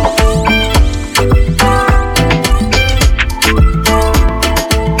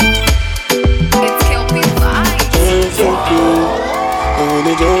 It's Kelpie Vibes.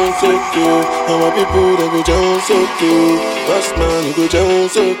 How my people they go down so cool. Boss man you go down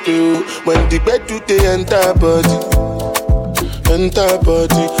so cool. When the bed do they enter body.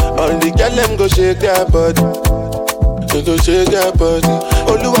 All the girl them go shake their body. They go shake their body.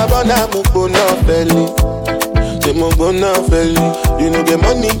 Oluwa bona mo bona belly. Say mo bona belly. You know the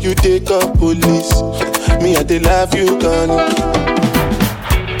money you take up police. Me I dey love you gone.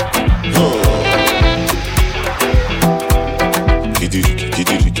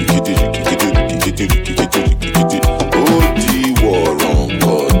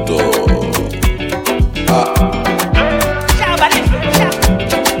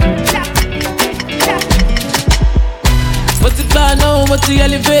 Want to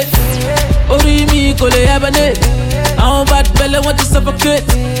elevate, Ori mi kò lè hibernate. Àwọn bad belle want to suffocate.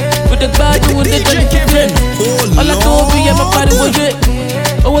 With the bad doing the dirty Kevin. Ọlá tó bí yẹ mọ pariwo yé.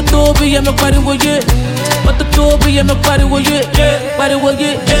 Owó tó bí yẹ mọ pariwo yé. Mọ́tò tó bí yẹ mọ pariwo yé. Pariwo yé,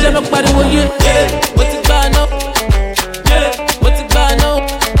 yẹ mọ pariwo yé. Mo ti gbà náà. Mo ti gbà náà.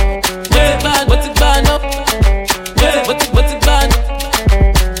 Mo ti gbà náà. Mo ti gbà náà.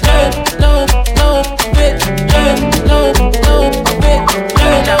 No, bitch. No.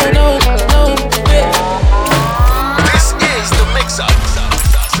 This is the mix-up.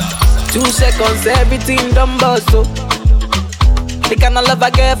 2 seconds, everything done bust, oh. The kind of love I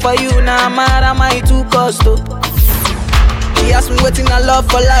get for you, now I'm mad, am I too cost, oh. She asked me waiting I love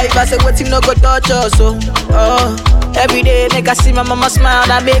for life, I said waiting no go touch us, oh. Every day, nigga see my mama smile,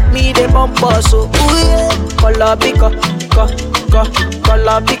 that make me the bump us, oh. Ooh, yeah. Color pico,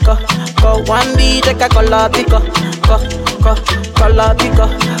 color pico. Go one beat, take a color pico, color pico.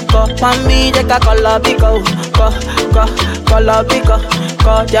 Go one beat, take a color pico, color pico.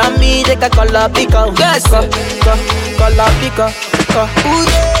 Go jammy, take a color pico, color pico. Ooh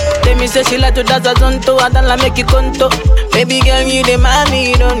yeah. Let me say she like to dance a zonto, I don't like make it conto. Baby girl, you the mommy,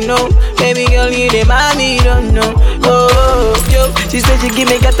 you don't know. Baby girl, you the mommy, you don't know. Oh, yo, she said she give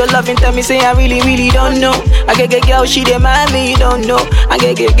me ghetto love and tell me say I really don't know. I get girl, she the mommy, you don't know. I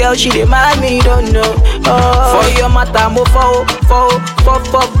get girl, she the mommy, you don't know. Oh, for your mata, mo fo,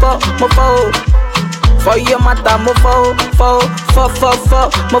 mo fo. For your mata, mo fo,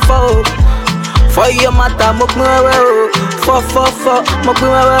 mo fo. For your mata, mo fo, mo fo.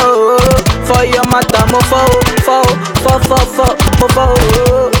 For your mata, mo fo, mo fo.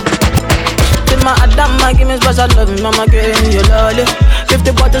 My Adama, give me special love, mama, give me your lolly.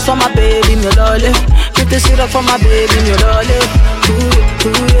 50 bottles for my baby, me lolly. 50 syrup for my baby, me lolly.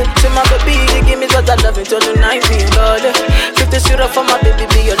 Say my baby, give me special love until the night, me lolly. 50 syrup for my baby,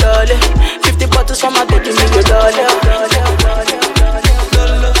 me your lolly. 50 bottles for my baby, me your lolly.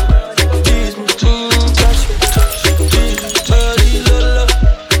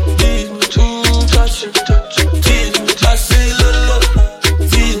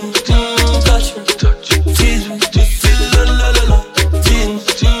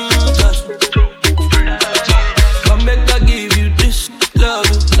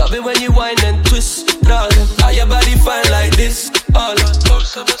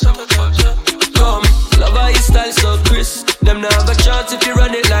 Come, love how you style so crisp. Them not have a chance if you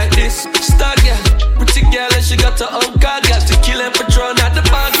run it like this. Star girl, pretty girl and she got her own car. Got to kill and Patron at the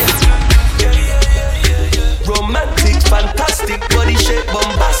bar. Romantic, fantastic, body shape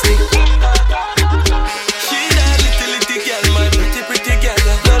bombastic. She that little girl, my pretty girl.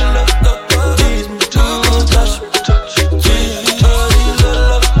 Tease me, touch me, tease me, touch me,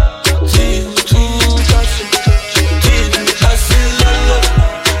 tease me, touch me, tease me, I see love,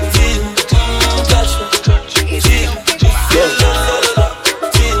 tease me, touch me, tease me,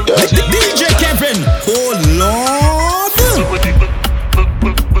 DJ Kevin, oh Lord.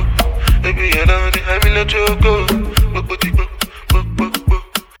 Baby, you know that I'm in a joke.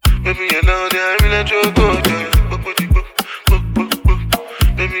 Baby, you know that I'm in a joke.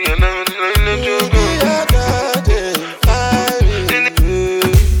 Baby, you know that I'm in a joke.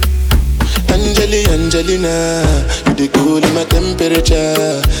 Angelina, you the cool in my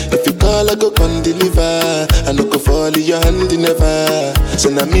temperature. If you call, I go come deliver. I no go fall in your hand never. So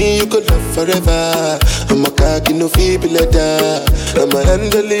now me you could love forever. I'm a cocky no feeble letter. I'm a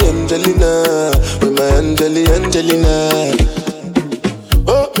Angelina, with my Angelina.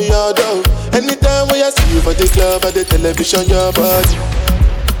 Oh me all down. Anytime when I see you for the club or the television, your body.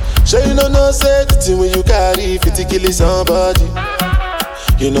 Sure you know say the thing when you carry 50 kill somebody.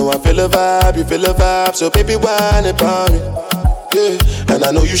 You know I feel a vibe, you feel a vibe, so baby whine about me. Yeah, and I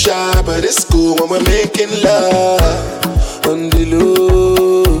know you shy, but it's cool when we're making love. On the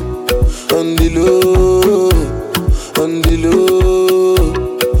low, on the low, on the low,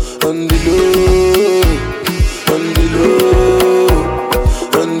 on the low, on the low,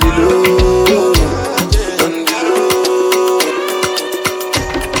 on the low, on the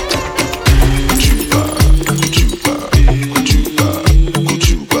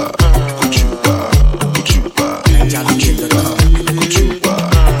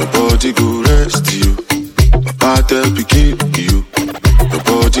body go rest you. My body pick you. Your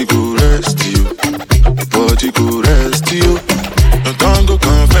body go rest you. Your body go rest you. Your tongue go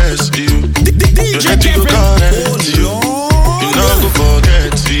confess you. Your head go correct you. You know go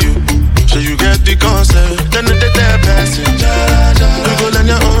forget you. So you get the concept. Then the day passing. You go learn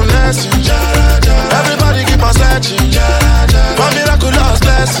your own lesson. Everybody keep on searching for miraculous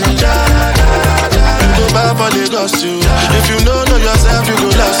blessing. You go back for the ghost you. If you don't know yourself, you go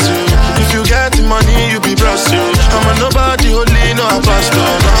lost you. If you get the money, you be blessed you. I'm a nobody, only no pastor.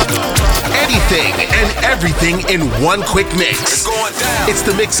 Anything and everything in one quick mix. It's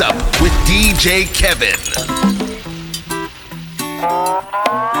the Mix Up with DJ Kevin.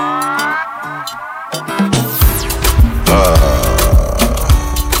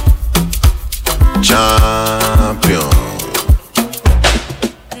 Champion.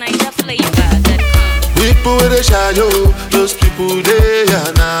 People with a shy yo, those people they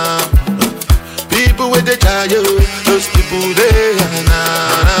are now. People with a shy yo, those people they are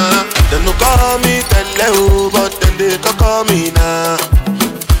now. They no call me Tele, but then they call me now.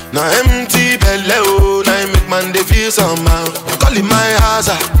 Now empty belly, now I make man they feel somehow. Calling my house,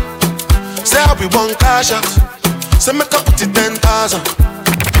 say I be one cash out. Say make up put it 10,000,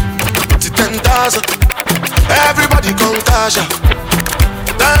 put it 10,000. Everybody come cash out.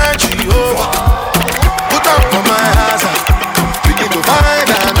 Thank you over. Put up for my house, we can go find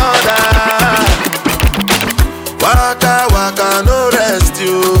another. Waka waka no rest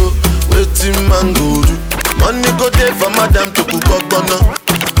you. Waiting man go do. Money go there for madam to cook up on.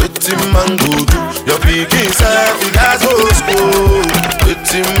 Waiting man go do. Your pikin self it has go school.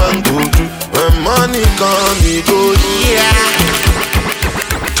 Waiting man go do. When money come he go do. Yeah.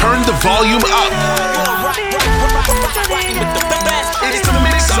 Turn the volume up. It's the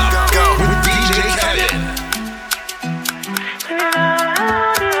Mix Up with DJ Kevin.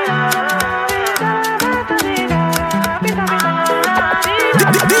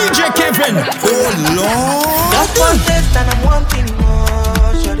 DJ Kevin, oh Lord. Just one taste and I'm wanting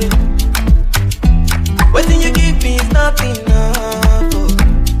more, shawty. Waiting you give me is not enough. Oh.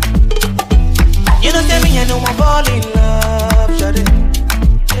 You know tell me I know I'm fall in love, shawty.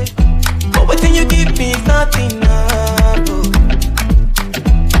 But waiting you give me is not enough.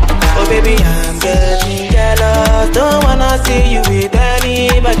 Oh baby, I'm getting jealous. Don't wanna see you with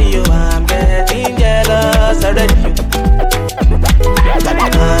anybody. Oh, I'm getting jealous already.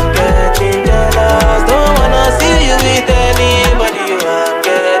 I'm getting jealous. Don't wanna see you with anybody. Oh, I'm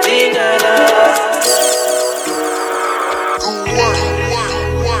getting jealous.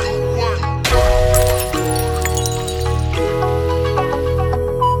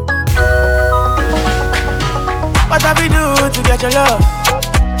 What have we do to get your love?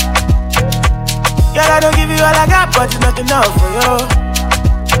 Girl, I don't give you all I got, but it's not enough for you.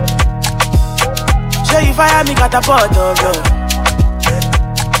 say you fire me, got a pot of love.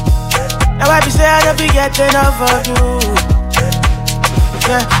 Now I be say I don't be getting enough of you.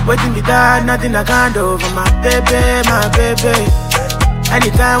 Yeah, waiting me down, nothing I can't do for my baby, my baby.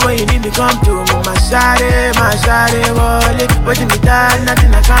 Anytime when you need me, come to me, my shawty, wallet. Waiting me down,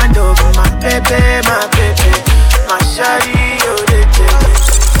 nothing I can't do for my baby, my shawty, oh,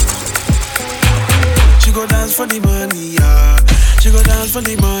 She go dance for the money, yeah. She go dance for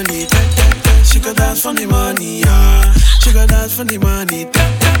the money, she go dance for the money, yeah. She go dance for the money,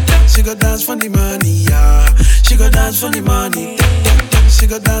 she go dance for the money, yeah. She go dance for the money, she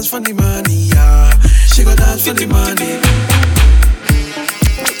go dance for the money, yeah. She go dance for the money.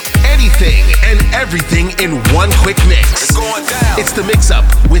 Anything and everything in one quick mix. It's going down. It's the Mix Up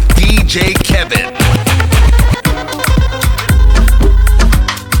with DJ Kevin.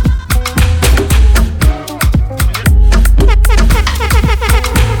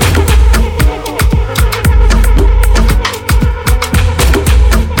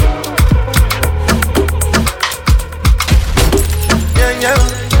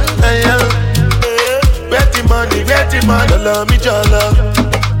 Jala me jala.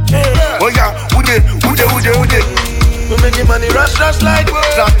 Oh yeah, ude. We making money rush like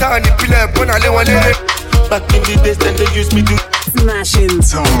Zlatan, the pillar, Bonale, one. Back in the days, then they used me to smashing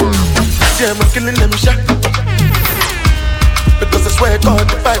time. See, I'm killing them shot. Because I swear God,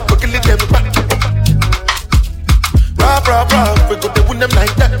 the fight, we're killing them back. Rah, we go to win them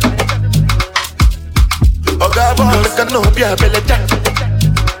like that. Oh God, boy, like I know, be a belly jack.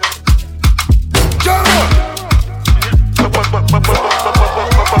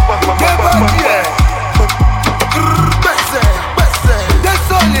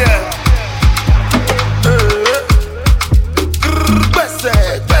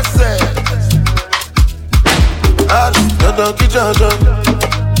 Donkey Jaja,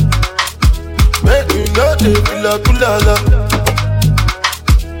 make you know they feel like kulala.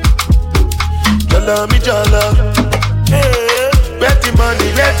 Jala me jala, betty money,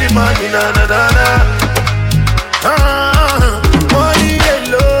 na. Money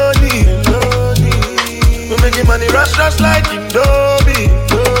alone, we making money rush like Indomie.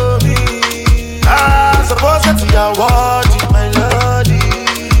 Suppose that you are watching my lordy.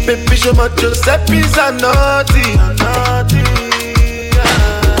 Baby, show my Giuseppe's a naughty.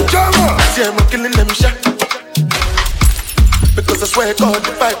 See, I'm killing them shot. Because I swear God,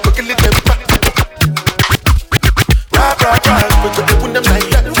 the fight, we're killing them back. Rah, we're gonna win them like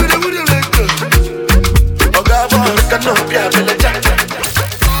that. Oh God, boy, look at no, yeah, Bella Jack.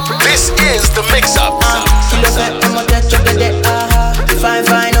 This is the Mix Up.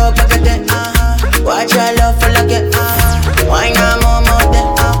 Fine, oh, back at that. Watch your love for like it. Why not more that?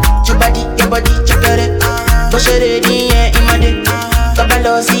 Your body, check it. Push it in, yeah, in my day.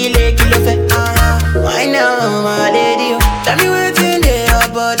 Kabalo, see, leg, kilo fe. Why now, my lady? Tell me what's in there, your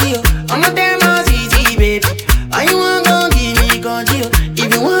body. I'm a damn easy, baby. Why you want to give me control?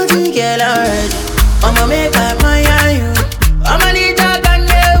 If you want to get alright, I'ma make up my you. I'ma need your gun,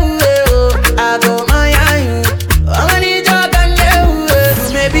 I go my you. I'ma need your gun,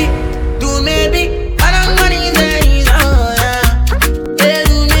 do maybe. I don't want it,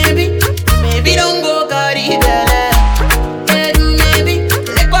 maybe don't go carry that.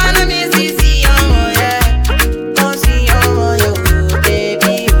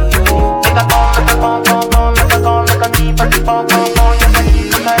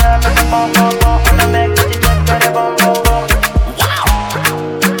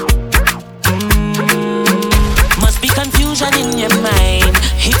 Must be confusion in your mind.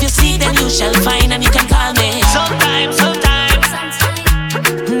 If you see, then you shall find, and you can call me. Sometimes,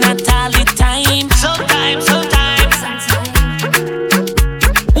 not all the time. Sometimes.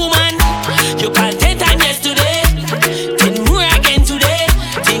 Woman, you called 10 times yesterday, 10 more again today.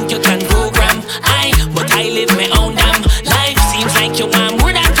 Think you can program but I live my own damn life. Seems like you want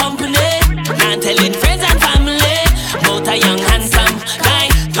more than company. Not telling friends and family about a young handsome guy.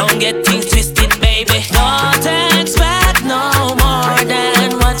 Don't get things twisted, baby. Don't expect no more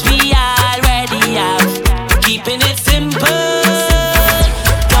than what we already have. Keeping it simple.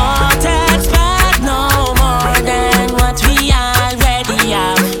 Don't expect no more than what we already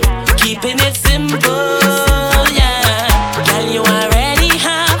have. Keeping it simple, yeah. Girl, you already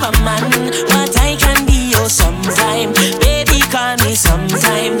have a man, but I can be yours sometime. Baby, call me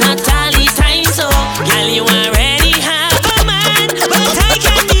sometime, not all the time. So, girl, you already have a man, but I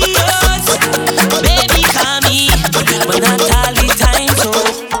can be yours. Baby, call me, but not all the time. So,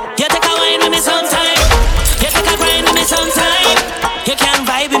 you take a wine with me sometime, you take a grind with me sometime, you can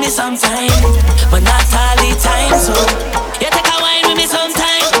vibe with me sometime, but not all the time. So, you take a wine with me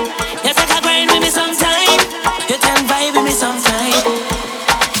sometime, you take a grind with me sometime.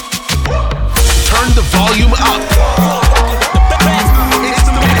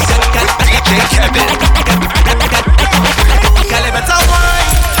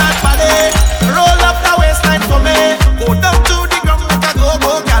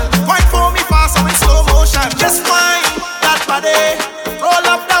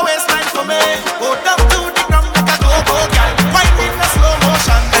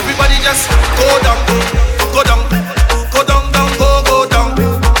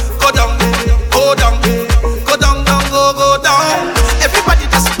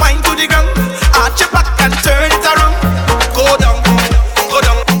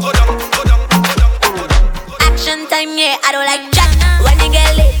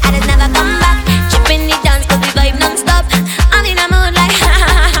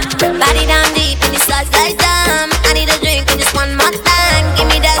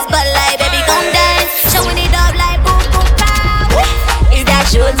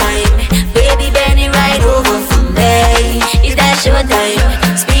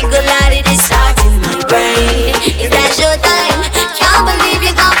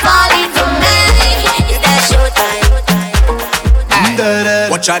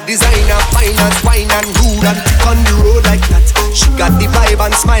 Watch her designer, finance, wine and rude and tick on the road like that. She got the vibe and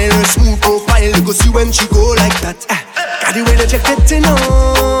smile, her smooth profile. You go see when she go like that. Got the way that you're getting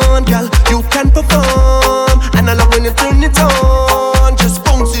on, girl. You can perform, and I love when you turn it on. Just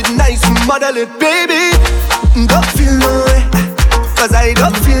bounce it nice and model it, baby. Don't feel no way, 'cause I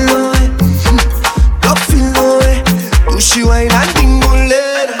don't feel no way. Don't feel no way. Do she wine and dingle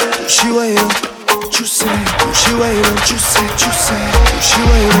it? Do she wine up? You say, do she wine up? You say, do she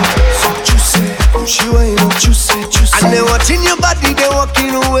wine up? You say, do she wine up? You say. And they watching your body, they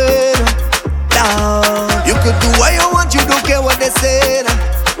walking away. Down. You could do what you want, you don't care what they say.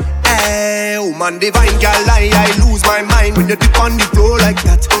 Hey, woman divine, girl, I lose my mind when you dip on the floor like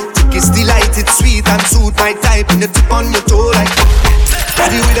that. It's delight, it's sweet and suit my type. When you tip on your toe like that.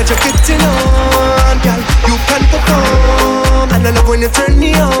 Got the way that you're getting on, girl. You can perform, and I love when you turn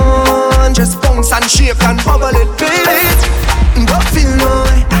me on. Just bounce and shake and bubble it, baby. Don't feel no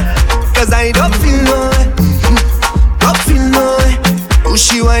way, 'cause I don't feel no way. Don't feel no way. Do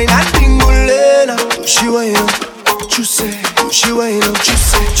she wine and dingle it? Do she wine up? You say. Do she wine up? You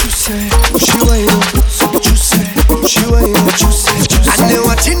say. Do she wine up? You say. Do she wine up? You say. And they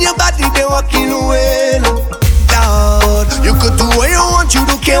watching your body, they walking away. Lord, you could do what you want, you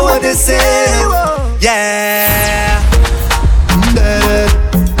don't care what they say. Yeah.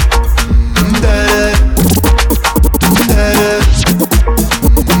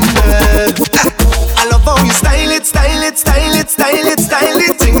 I love how you style it, style it, style it, style it, style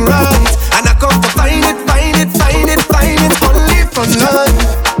it, thing right. And I come to find it, find it, find it, find it, only from love.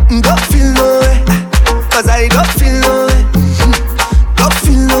 Don't feel no way, 'cause I don't feel no way. Don't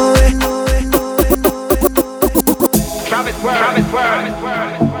feel no way. Travis World.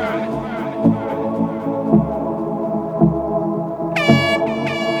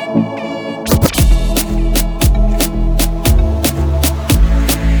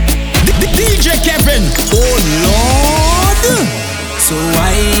 DJ Kevin, oh Lord. So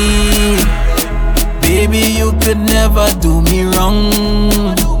why, baby, you could never do me wrong.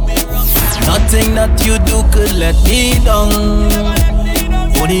 Nothing that you do could let me down.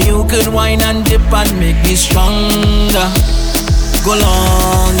 Only you could whine and dip and make me stronger. Go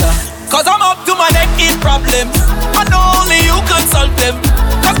longer. 'Cause I'm up to my neck in problems, and only you could solve them.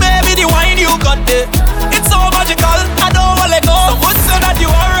 'Cause baby, the wine you got there, it's so magical, I don't wanna let go. Someone say that you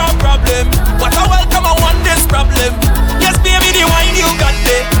are a problem, but I welcome, I want this problem. Yes, baby, the wine you got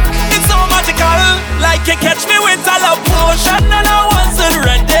there, it's so magical. Like you catch me with a love potion, and I wasn't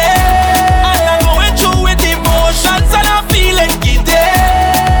ready. I am going through with emotions, and I'm feeling giddy.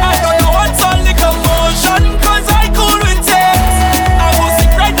 I don't know what's all the commotion, 'cause I cool with it. I will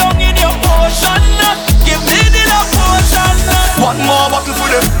sit right down in your ocean. Give me the love potion. One more bottle for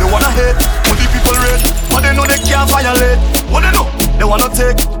them, they wanna hate. When the people rate, but they know they can't violate. What they know, they wanna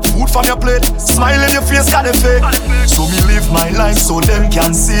take food from your plate. Smile in your face, got them fake. So me live my life so them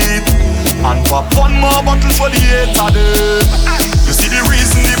can see it. And pop one more bottle for the hate of them. You see the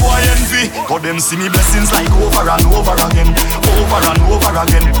reason the boy envy, 'cause them see me blessings like over and over again. Over and over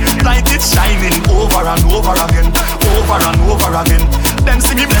again. Light it shining over and over again. Over and over again. Them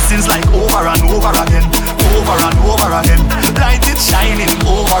see me blessings like over and over again. Over and over again. Light it shining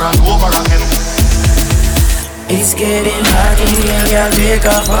over and over again. It's getting hot in here, girl, take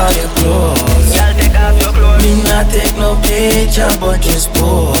off all your clothes. Girl, take off your clothes. Me not take no picture, but just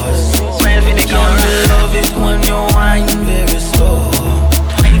pose. Smile for the camera. Love it when you whine very slow.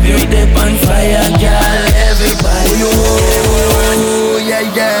 You're deep on fire, girl, everybody. Oh,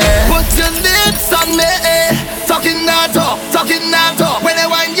 yeah. Put your lips on me, talking that talk, talking that talk. When I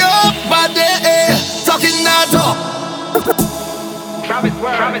wind your body, talking that talk. Travis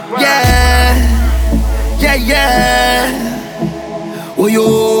World. Yeah. Oh, yeah.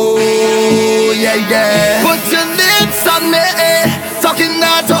 Put your lips on me, talking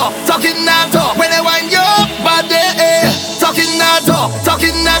that talk, talking that talk. When I wind your body, talking that talk,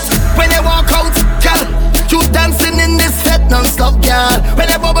 talking that. When I walk out, girl, you dancing in this set non-stop, girl. When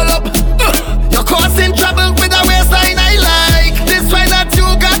I bubble up, you're causing trouble with a waistline I like. This wine that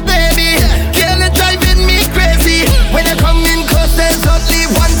you got, baby, girl, it's driving me crazy. When I come in close, there's only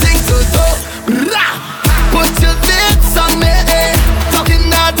one thing to do. Put your lips on me, talking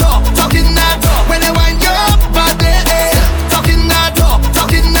that talk, talking that talk. When I wind your body, talking that talk,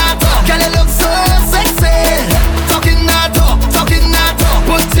 talking that talk. Girl, you look so sexy, talking that talk, talking that talk.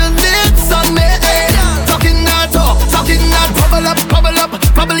 Put your lips on me, talking that talk, talking that. Bubble up,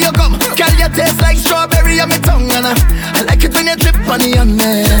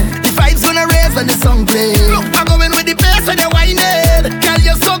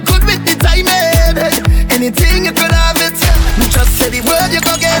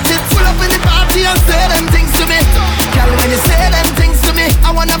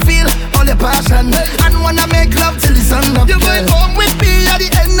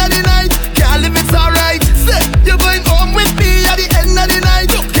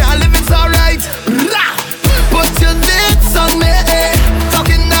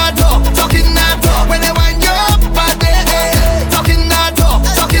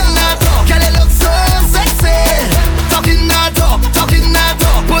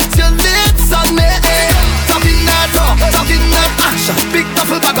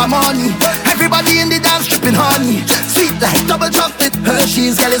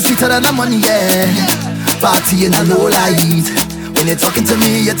 machines, girl, it's sweeter than the money, yeah. Party in a low light. When you're talking to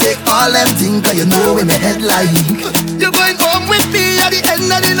me, you take all them things, cause you know where my head like. You're going home with me at the end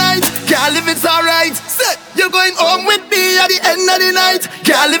of the night, girl, if it's alright. You're going home with me at the end of the night,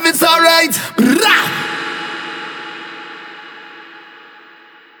 girl, if it's alright.